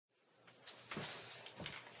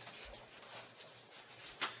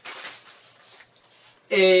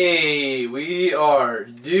Hey, we are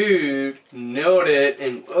Dude Noted,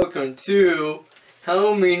 and welcome to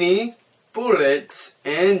How Many Bullets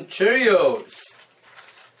and Cheerios?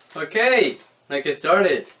 Okay, let's get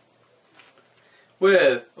started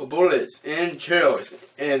with bullets and Cheerios,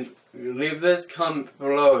 and leave this comment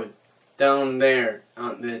below down there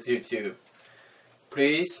on this YouTube.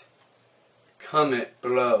 Please comment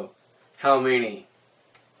below how many.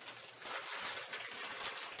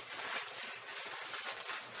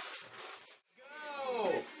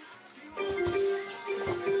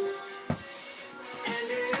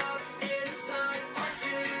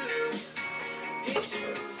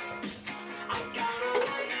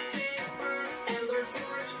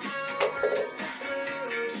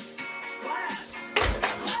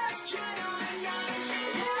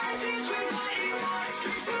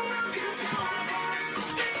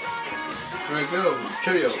 Here we go,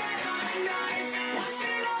 Cheerios.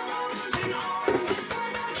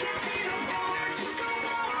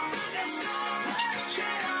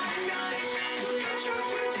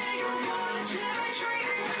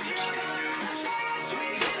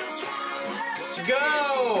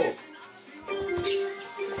 Go!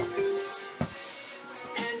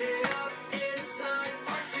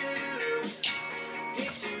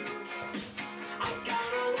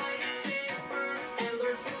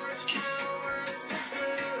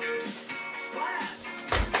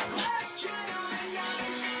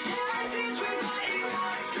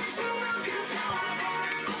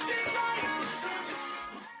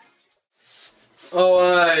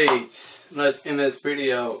 Alright, let's end this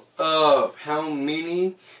video of how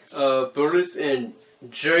many bullets and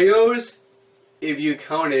Cheerios, if you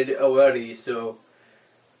counted already. So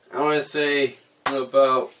I want to say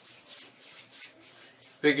about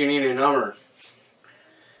beginning a number.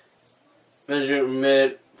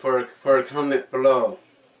 Measurement for a comment below.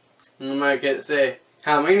 You might get say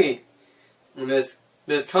how many in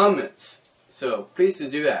this comments. So please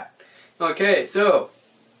do that. Okay, so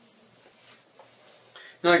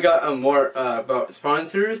now I got more about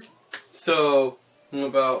sponsors. So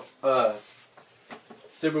about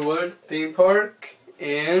Silverwood theme park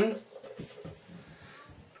and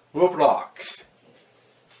Roblox.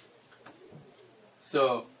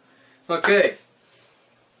 So okay,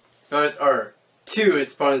 those are two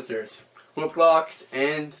sponsors: Roblox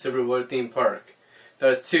and Silverwood theme park.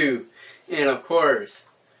 That's two, and of course,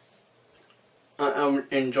 I'm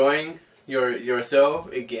enjoying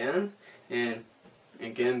yourself again and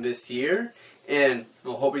again this year, and I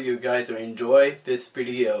hope you guys will enjoy this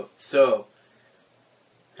video. So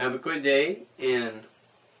have a good day and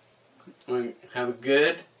have a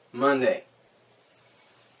good Monday.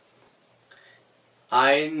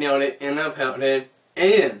 I nailed it and I found it,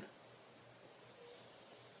 and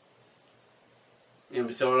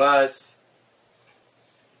so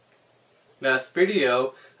last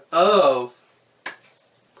video of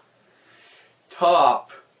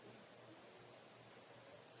top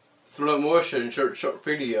slow motion short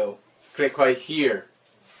video. Click right here,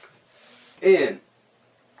 and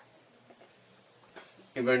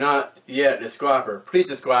if you're not yet a subscriber, please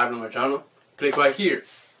subscribe to my channel. Click right here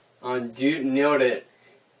on Dude Nailed It.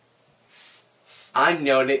 I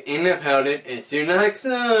nailed it and I found it, and see you next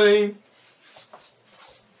time.